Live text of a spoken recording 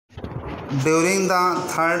During the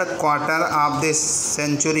third quarter of this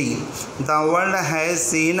century, the world has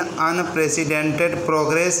seen unprecedented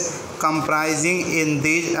progress comprising in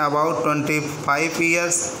these about 25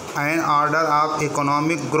 years an order of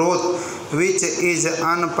economic growth which is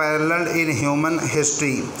unparalleled in human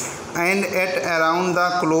history. And at around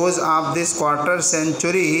the close of this quarter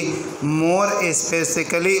century, more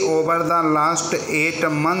specifically over the last 8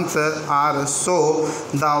 months or so,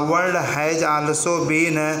 the world has also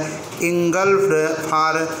been engulfed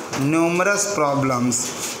for numerous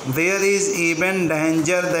problems. There is even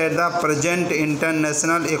danger that the present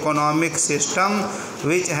international economic system,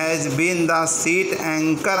 which has been the seat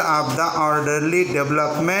anchor of the orderly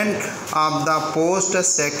development of the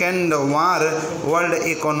post-Second War world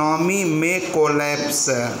economy, may collapse.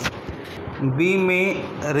 We may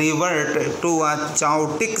revert to a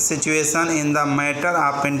chaotic situation in the matter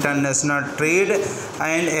of international trade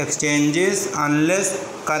and exchanges unless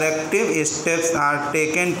corrective steps are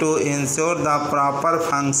taken to ensure the proper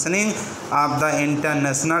functioning of the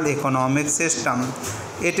international economic system.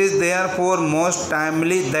 It is therefore most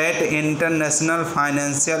timely that international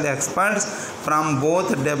financial experts from both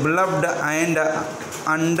developed and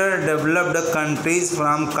underdeveloped countries,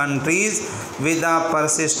 from countries with a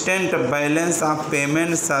persistent balance of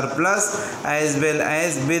payment surplus as well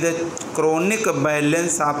as with chronic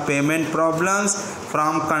balance of payment problems,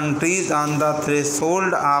 from countries on the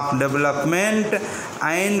threshold of development,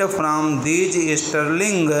 and from these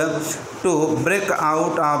struggling to break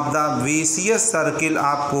out of the vicious circle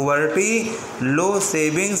of poverty, low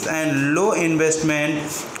savings and low investment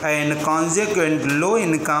and consequent low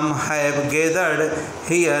income, have gathered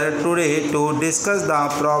here today to discuss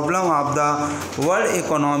the problem of the world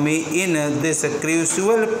economy in this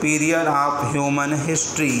crucial period of human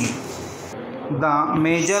history. The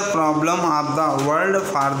major problem of the world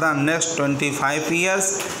for the next 25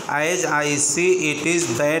 years, as I see it,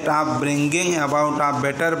 is that of bringing about a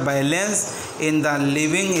better balance in the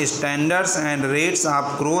living standards and rates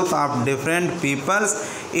of growth of different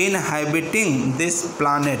peoples inhabiting this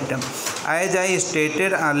planet. As I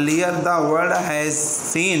stated earlier, the world has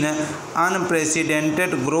seen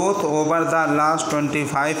unprecedented growth over the last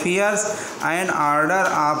 25 years, an order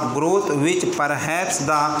of growth which perhaps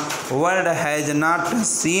the world has not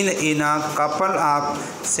seen in a couple of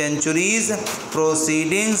centuries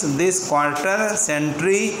proceedings, this quarter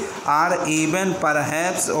century, or even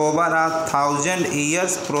perhaps over 1,000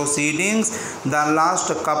 years proceedings, the last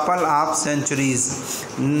couple of centuries.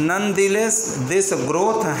 Nonetheless, this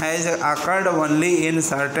growth has occurred only in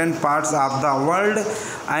certain parts of the world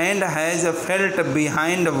and has felt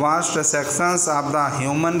behind vast sections of the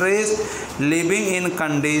human race living in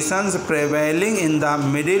conditions prevailing in the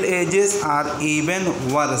Middle Ages or even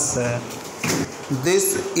worse.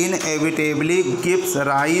 This inevitably gives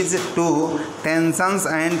rise to tensions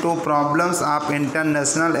and to problems of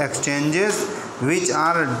international exchanges which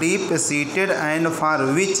are deep-seated and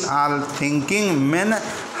for which all thinking men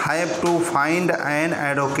have to find an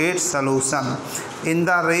adequate solution. In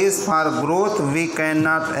the race for growth, we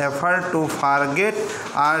cannot afford to forget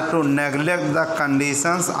or to neglect the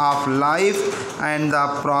conditions of life and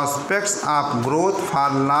the prospects of growth for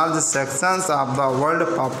large sections of the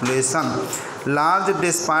world population. Large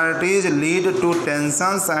disparities lead to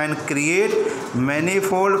tensions and create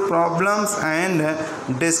manifold problems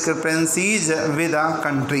and discrepancies with a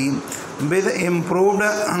country. With improved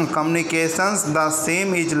communications, the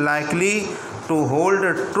same is likely to hold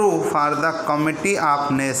true for the Committee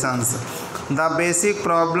of Nations. The basic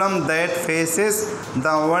problem that faces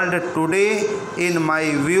the world today, in my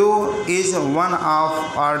view, is one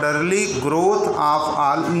of orderly growth of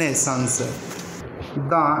all nations.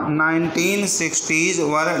 The 1960s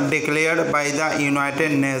were declared by the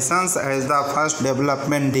United Nations as the first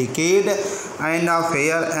development decade, and a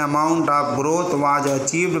fair amount of growth was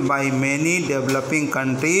achieved by many developing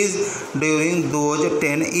countries during those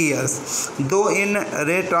 10 years. Though in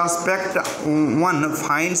retrospect, one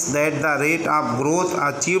finds that the rate of growth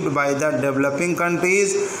achieved by the developing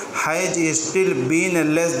countries has still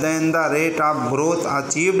been less than the rate of growth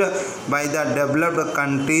achieved by the developed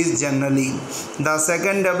countries generally. The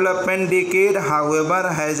second development decade, however,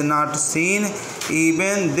 has not seen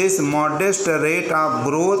even this modest rate of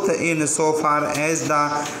growth in so far as the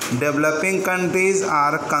developing countries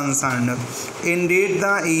are concerned. Indeed,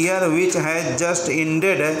 the year which has just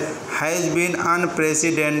ended has been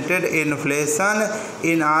unprecedented inflation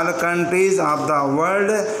in all countries of the world,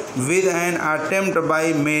 with an attempt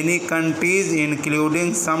by many countries,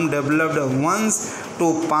 including some developed ones, to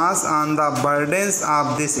pass on the burdens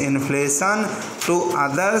of this inflation to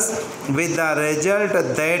others, with the result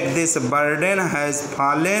that this burden has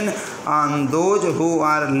fallen on those who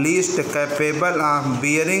are least capable of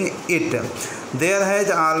bearing it. There has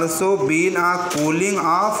also been a cooling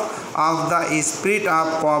off of the spirit of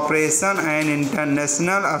cooperation and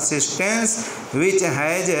international assistance which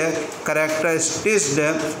has characterized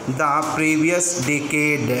the previous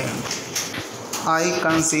decade. I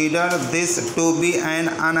consider this to be an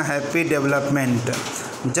unhappy development.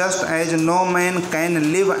 Just as no man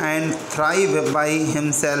can live and thrive by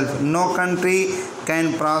himself, no country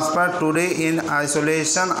can prosper today in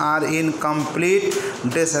isolation or in complete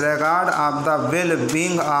disregard of the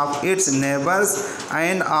well-being of its neighbors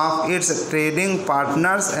and of its trading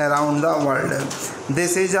partners around the world.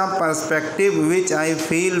 This is a perspective which I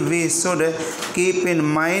feel we should keep in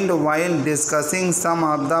mind while discussing some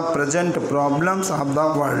of the present problems of the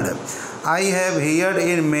world. I have heard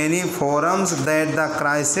in many forums that the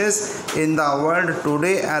crisis in the world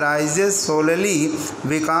today arises solely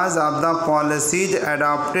because of the policies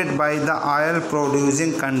adopted by the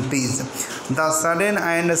oil-producing countries. The sudden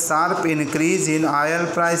and sharp increase in oil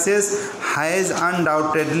prices has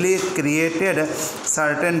undoubtedly created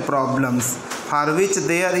certain problems, for which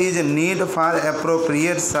there is need for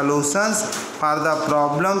appropriate solutions for the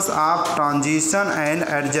problems of transition and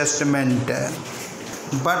adjustment.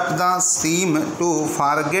 But they seem to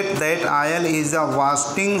forget that oil is a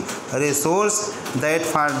wasting resource, that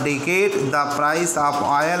for decades the price of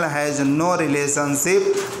oil has no relationship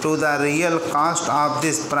to the real cost of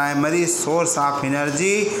this primary source of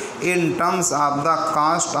energy in terms of the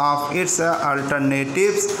cost of its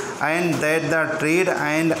alternatives, and that the trade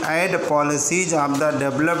and aid policies of the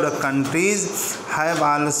developed countries have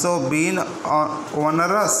also been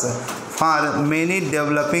onerous for many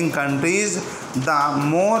developing countries, the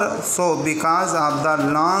more so because of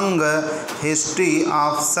the long history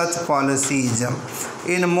of such policies.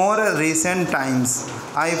 In more recent times,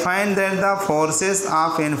 I find that the forces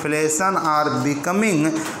of inflation are becoming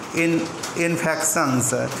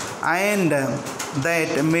infections, and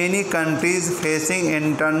that many countries facing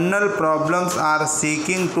internal problems are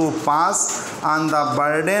seeking to pass on the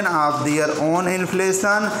burden of their own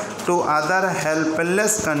inflation to other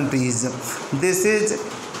helpless countries. This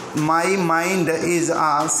is my mind is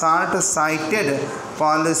a short-sighted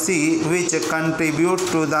policy which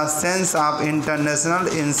contributes to the sense of international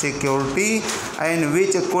insecurity and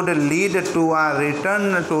which could lead to a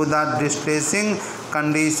return to the distressing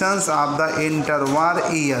conditions of the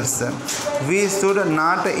interwar years. We should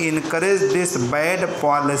not encourage this bad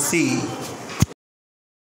policy.